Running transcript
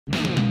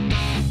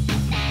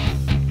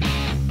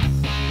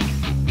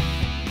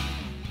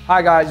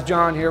Hi guys,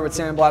 John here with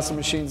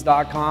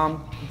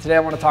Sandblastingmachines.com. Today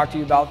I want to talk to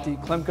you about the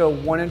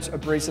Clemco 1-inch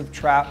abrasive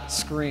trap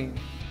screen.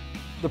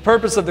 The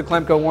purpose of the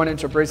Clemco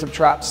 1-inch abrasive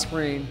trap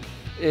screen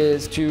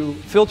is to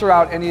filter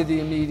out any of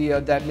the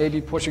media that may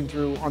be pushing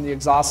through on the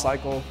exhaust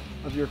cycle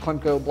of your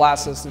Clemco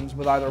blast systems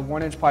with either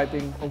 1-inch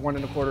piping or 1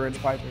 1/4 inch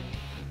piping.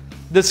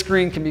 This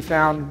screen can be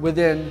found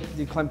within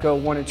the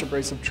Clemco 1-inch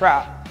abrasive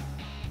trap.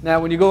 Now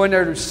when you go in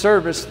there to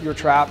service your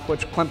trap,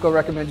 which Clemco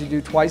recommends you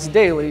do twice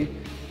daily,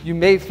 you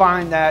may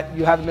find that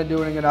you haven't been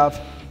doing enough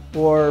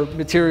or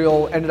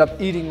material ended up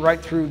eating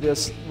right through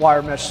this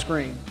wire mesh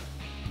screen.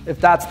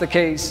 If that's the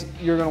case,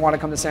 you're going to want to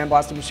come to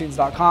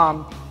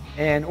sandblastingmachines.com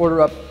and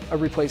order up a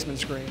replacement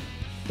screen.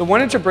 The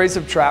 1-inch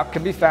abrasive trap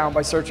can be found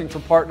by searching for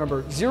part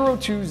number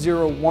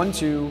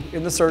 02012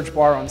 in the search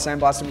bar on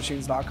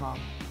sandblastingmachines.com.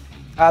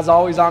 As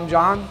always, I'm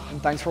John,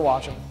 and thanks for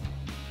watching.